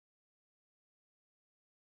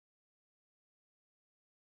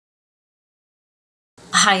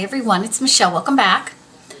Hi everyone, it's Michelle. Welcome back.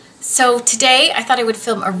 So today I thought I would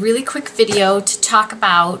film a really quick video to talk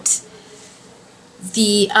about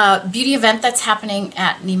the beauty event that's happening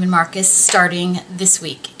at Neiman Marcus starting this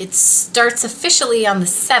week. It starts officially on the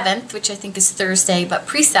 7th, which I think is Thursday, but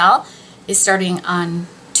pre-sale is starting on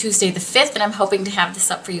Tuesday the 5th, and I'm hoping to have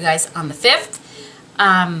this up for you guys on the 5th.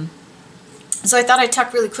 So I thought I'd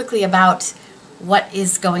talk really quickly about what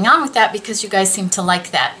is going on with that because you guys seem to like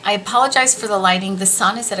that. I apologize for the lighting. The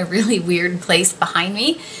sun is at a really weird place behind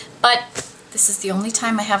me, but this is the only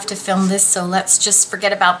time I have to film this, so let's just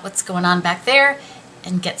forget about what's going on back there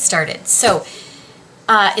and get started. So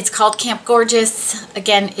it's called Camp Gorgeous.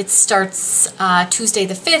 Again, it starts Tuesday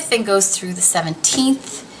the 5th and goes through the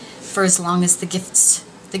 17th for as long as the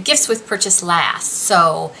gifts with purchase last.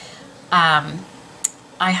 So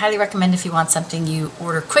I highly recommend if you want something you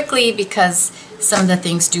order quickly because some of the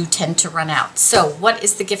things do tend to run out. So what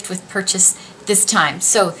is the gift with purchase this time?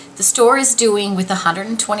 So the store is doing with a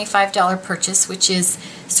 $125 purchase, which is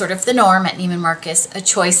sort of the norm at Neiman Marcus, a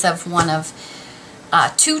choice of one of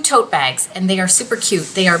 2 tote bags, and they are super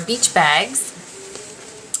cute. They are beach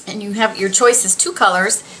bags, and you have your choice is 2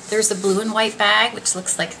 colors. There's a blue and white bag, which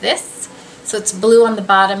looks like this. So it's blue on the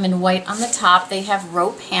bottom and white on the top. They have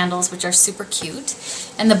rope handles, which are super cute.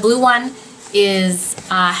 And the blue one is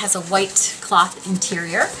has a white cloth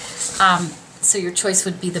interior. So your choice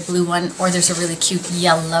would be the blue one, or there's a really cute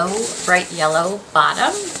yellow, bright yellow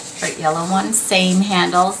bottom, bright yellow one, same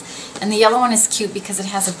handles. And the yellow one is cute because it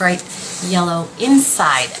has a bright yellow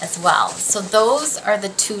inside as well. So those are the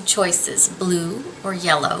 2 choices, blue or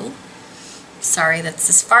yellow. Sorry, that's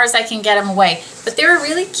as far as I can get them away. But they're a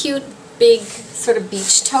really cute, big sort of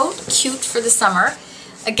beach tote, cute for the summer.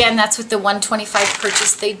 Again, that's with the $125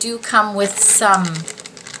 purchase. They do come with some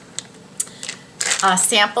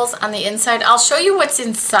samples on the inside. I'll show you what's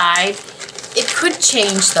inside. It could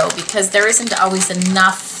change though because there isn't always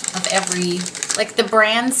enough of every, like the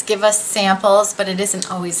brands give us samples, but it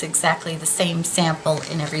isn't always exactly the same sample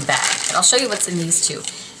in every bag. But I'll show you what's in these 2,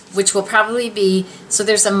 which will probably be, so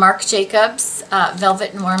there's a Marc Jacobs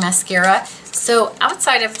Velvet Noir Mascara. So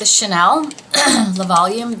outside of the Chanel La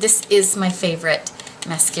Volume, this is my favorite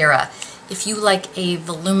mascara. If you like a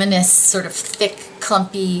voluminous, sort of thick,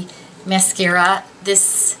 clumpy mascara,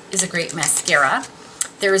 this is a great mascara.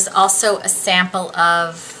 There is also a sample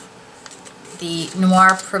of the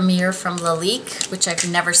Noir Premier from Lalique, which I've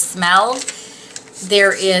never smelled.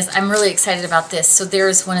 There is, I'm really excited about this. So there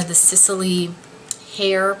is one of the Sicily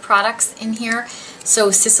hair products in here. So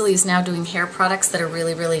Sicily is now doing hair products that are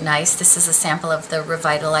really, really nice. This is a sample of the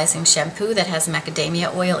Revitalizing Shampoo that has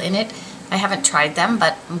macadamia oil in it. I haven't tried them,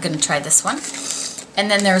 but I'm going to try this one. And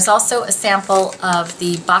then there's also a sample of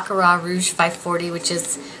the Baccarat Rouge 540, which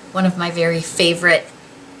is one of my very favorite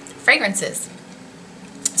fragrances.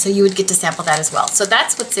 So you would get to sample that as well. So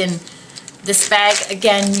that's what's in this bag.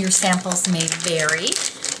 Again, your samples may vary.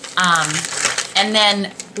 And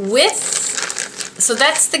then so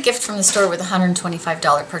that's the gift from the store with a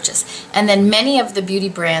 $125 purchase. And then many of the beauty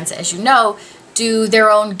brands, as you know, do their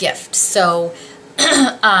own gift. So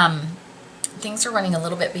things are running a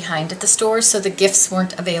little bit behind at the store, so the gifts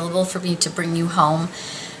weren't available for me to bring you home,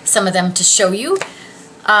 some of them to show you.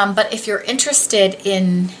 But if you're interested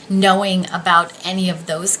in knowing about any of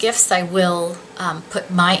those gifts, I will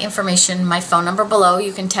put my information, my phone number below.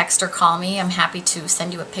 You can text or call me. I'm happy to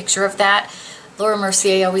send you a picture of that. Laura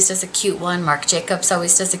Mercier always does a cute one. Marc Jacobs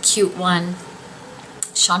always does a cute one.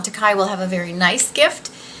 Chantecaille will have a very nice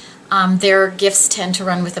gift. Their gifts tend to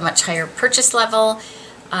run with a much higher purchase level.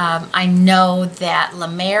 I know that La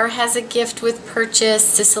Mer has a gift with purchase.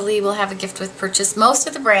 Sicily will have a gift with purchase. Most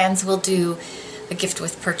of the brands will do a gift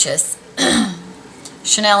with purchase.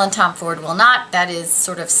 Chanel and Tom Ford will not. That is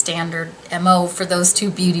sort of standard MO for those 2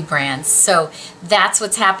 beauty brands. So that's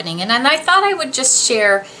what's happening. And I thought I would just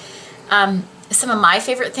share some of my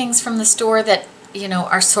favorite things from the store that, you know,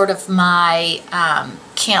 are sort of my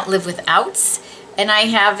can't live withouts. And I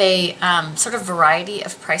have a sort of variety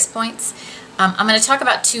of price points. I'm going to talk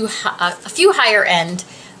about a few higher end.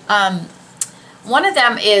 One of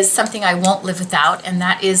them is something I won't live without, and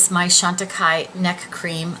that is my Chantecaille neck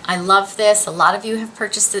cream. I love this. A lot of you have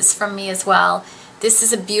purchased this from me as well. This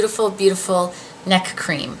is a beautiful, beautiful neck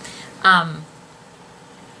cream. I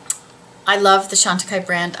love the Chantecaille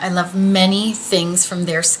brand. I love many things from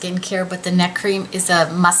their skincare, but the neck cream is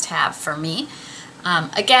a must-have for me.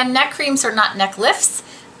 Again, neck creams are not neck lifts,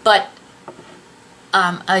 but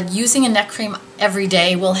using a neck cream every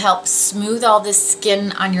day will help smooth all this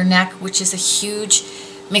skin on your neck, which is a huge,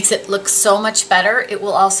 makes it look so much better. It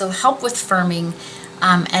will also help with firming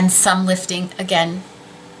and some lifting. Again,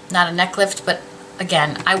 not a neck lift, but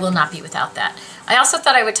again, I will not be without that. I also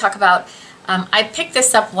thought I would talk about, I pick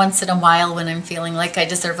this up once in a while when I'm feeling like I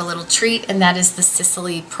deserve a little treat, and that is the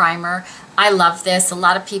Sicily Primer. I love this. A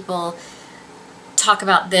lot of people talk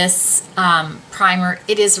about this primer.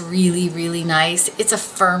 It is really, really nice. It's a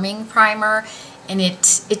firming primer, and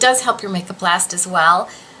it does help your makeup last as well.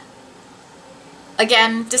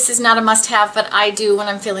 Again, this is not a must-have, but I do, when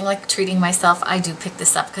I'm feeling like treating myself, I do pick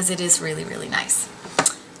this up because it is really, really nice.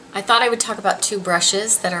 I thought I would talk about two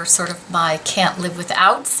brushes that are sort of my can't live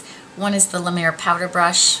withouts. One is the La Mer powder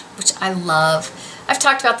brush, which I love. I've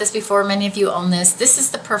talked about this before. Many of you own this. This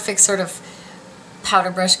is the perfect sort of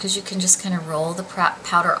powder brush because you can just kind of roll the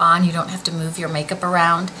powder on. You don't have to move your makeup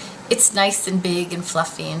around. It's nice and big and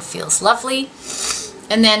fluffy and feels lovely.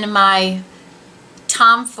 And then my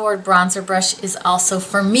Tom Ford bronzer brush is also,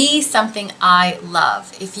 for me, something I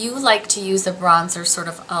love. If you like to use a bronzer sort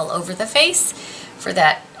of all over the face for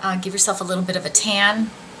that, give yourself a little bit of a tan,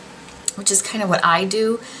 which is kind of what I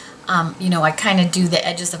do. You know, I kind of do the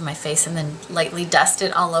edges of my face and then lightly dust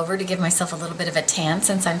it all over to give myself a little bit of a tan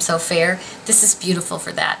since I'm so fair. This is beautiful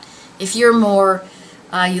for that. If you're more,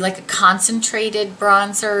 you like a concentrated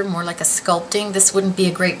bronzer, more like a sculpting, this wouldn't be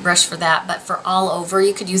a great brush for that, but for all over,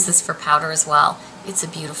 you could use this for powder as well. It's a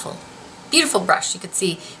beautiful, beautiful brush. You could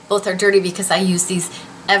see both are dirty because I use these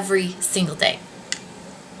every single day.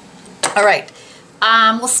 All right,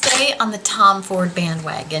 we'll stay on the Tom Ford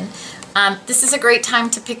bandwagon. This is a great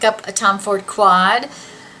time to pick up a Tom Ford quad.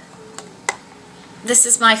 This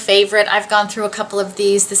is my favorite. I've gone through a couple of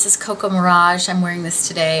these. This is Cocoa Mirage. I'm wearing this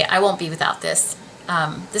today. I won't be without this.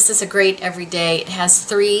 This is a great everyday. It has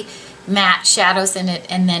 3 matte shadows in it,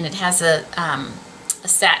 and then it has a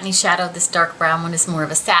satiny shadow. This dark brown one is more of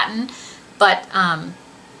a satin, but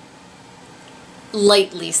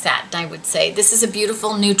lightly satin, I would say. This is a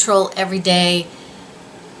beautiful, neutral, everyday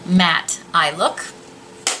matte eye look.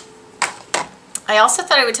 I also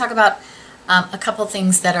thought I would talk about a couple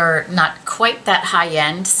things that are not quite that high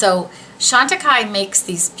end. So Chantecaille makes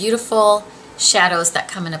these beautiful shadows that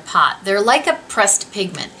come in a pot. They're like a pressed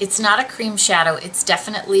pigment. It's not a cream shadow. It's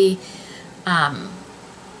definitely a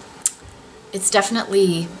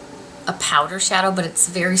powder shadow, but it's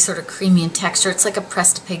very sort of creamy in texture. It's like a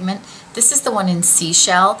pressed pigment. This is the one in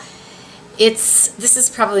Seashell. This is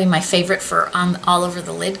probably my favorite for all over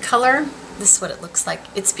the lid color. This is what it looks like.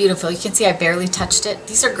 It's beautiful. You can see I barely touched it.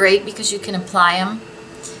 These are great because you can apply them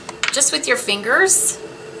just with your fingers.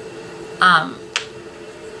 And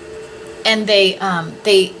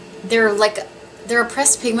they're a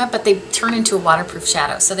pressed pigment, but they turn into a waterproof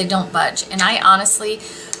shadow, so they don't budge. And I honestly,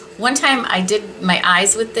 one time I did my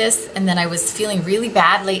eyes with this, and then I was feeling really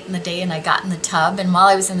bad late in the day, and I got in the tub, and while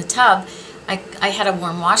I was in the tub, I had a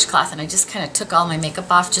warm washcloth, and I just kind of took all my makeup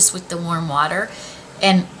off just with the warm water.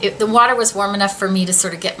 And the water was warm enough for me to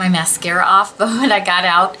sort of get my mascara off, but when I got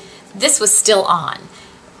out, this was still on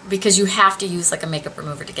because you have to use like a makeup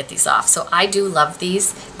remover to get these off. So I do love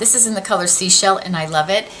these. This is in the color Seashell, and I love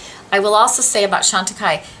it. I will also say about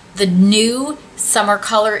Chantecaille, the new summer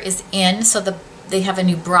color is in, so they have a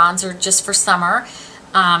new bronzer just for summer.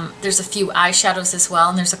 There's a few eyeshadows as well,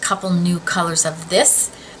 and there's a couple new colors of this.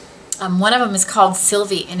 One of them is called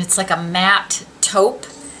Sylvie, and it's like a matte taupe,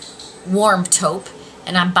 warm taupe.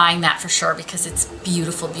 And I'm buying that for sure because it's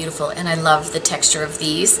beautiful, beautiful, and I love the texture of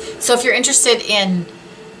these. So if you're interested in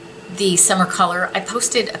the summer color, I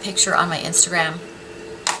posted a picture on my Instagram.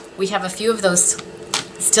 We have a few of those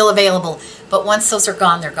still available, but once those are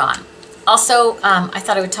gone, they're gone. Also, I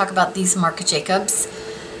thought I would talk about these Marc Jacobs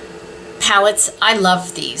palettes. I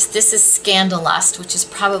love these. This is Scandalust, which is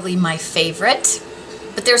probably my favorite,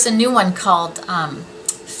 but there's a new one called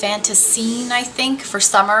Fantasine, I think, for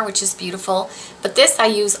summer, which is beautiful. But this I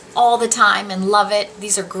use all the time and love it.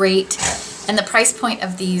 These are great. And the price point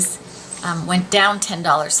of these went down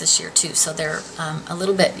 $10 this year too, so they're a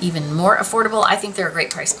little bit even more affordable. I think they're a great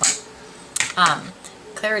price point.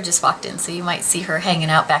 Clara just walked in, so you might see her hanging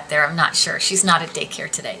out back there. I'm not sure. She's not at daycare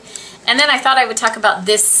today. And then I thought I would talk about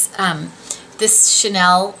this this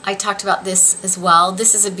Chanel. I talked about this as well.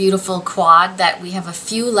 This is a beautiful quad that we have a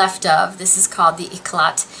few left of. This is called the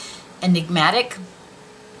Eclat Enigmatic.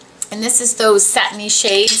 And this is those satiny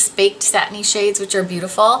shades, baked satiny shades, which are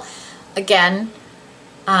beautiful. Again,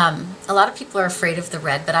 a lot of people are afraid of the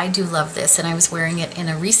red, but I do love this, and I was wearing it in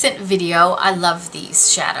a recent video. I love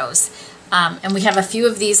these shadows. And we have a few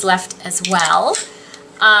of these left as well.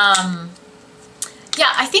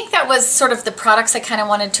 Yeah, I think that was sort of the products I kind of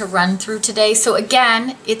wanted to run through today. So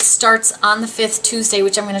again, it starts on the 5th, Tuesday,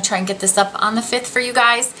 which I'm going to try and get this up on the 5th for you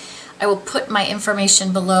guys. I will put my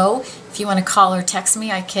information below. If you want to call or text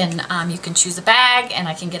me, I can. You can choose a bag, and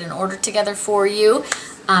I can get an order together for you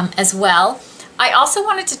as well. I also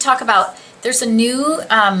wanted to talk about, there's a new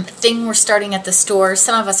thing we're starting at the store.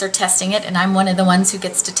 Some of us are testing it, and I'm one of the ones who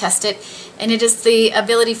gets to test it. And it is the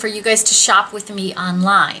ability for you guys to shop with me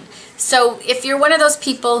online. So if you're one of those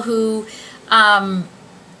people who,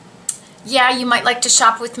 yeah, you might like to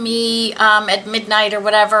shop with me at midnight or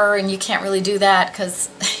whatever, and you can't really do that because,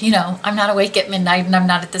 you know, I'm not awake at midnight and I'm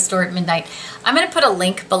not at the store at midnight. I'm going to put a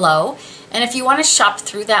link below. And if you want to shop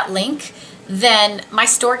through that link, then my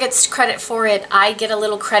store gets credit for it. I get a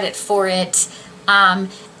little credit for it. And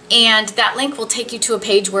that link will take you to a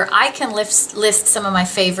page where I can list some of my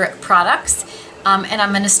favorite products. And I'm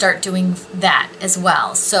going to start doing that as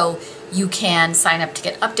well. So you can sign up to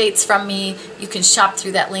get updates from me. You can shop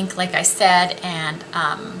through that link, like I said, and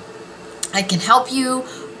I can help you.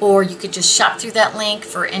 Or you could just shop through that link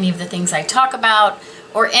for any of the things I talk about,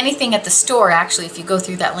 or anything at the store. Actually, if you go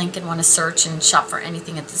through that link and want to search and shop for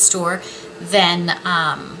anything at the store, then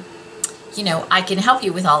you know, I can help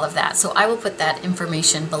you with all of that. So I will put that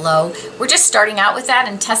information below. We're just starting out with that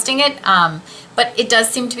and testing it, but it does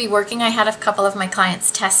seem to be working. I had a couple of my clients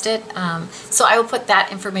test it, so I will put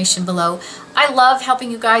that information below. I love helping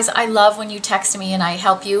you guys. I love when you text me and I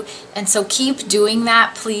help you, and so keep doing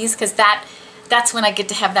that, please, because that's when I get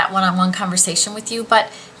to have that one-on-one conversation with you. But,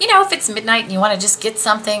 you know, if it's midnight and you want to just get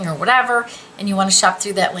something or whatever, and you want to shop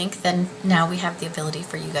through that link, then now we have the ability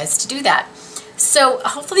for you guys to do that. So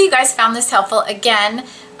hopefully you guys found this helpful. Again,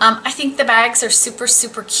 I think the bags are super,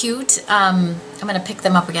 super cute. I'm going to pick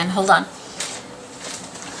them up again. Hold on.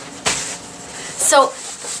 So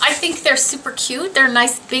I think they're super cute. They're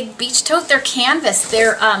nice big beach tote. They're canvas.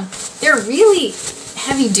 They're really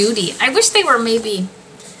heavy duty. I wish they were maybe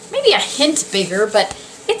a hint bigger, but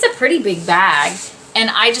it's a pretty big bag, and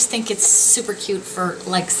I just think it's super cute for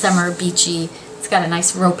like summer beachy. It's got a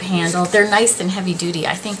nice rope handle. They're nice and heavy duty.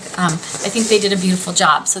 I think they did a beautiful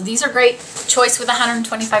job. So these are great choice with a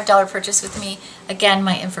 $125 purchase with me. Again,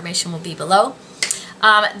 my information will be below.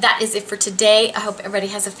 That is it for today. I hope everybody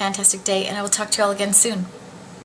has a fantastic day, and I will talk to you all again soon.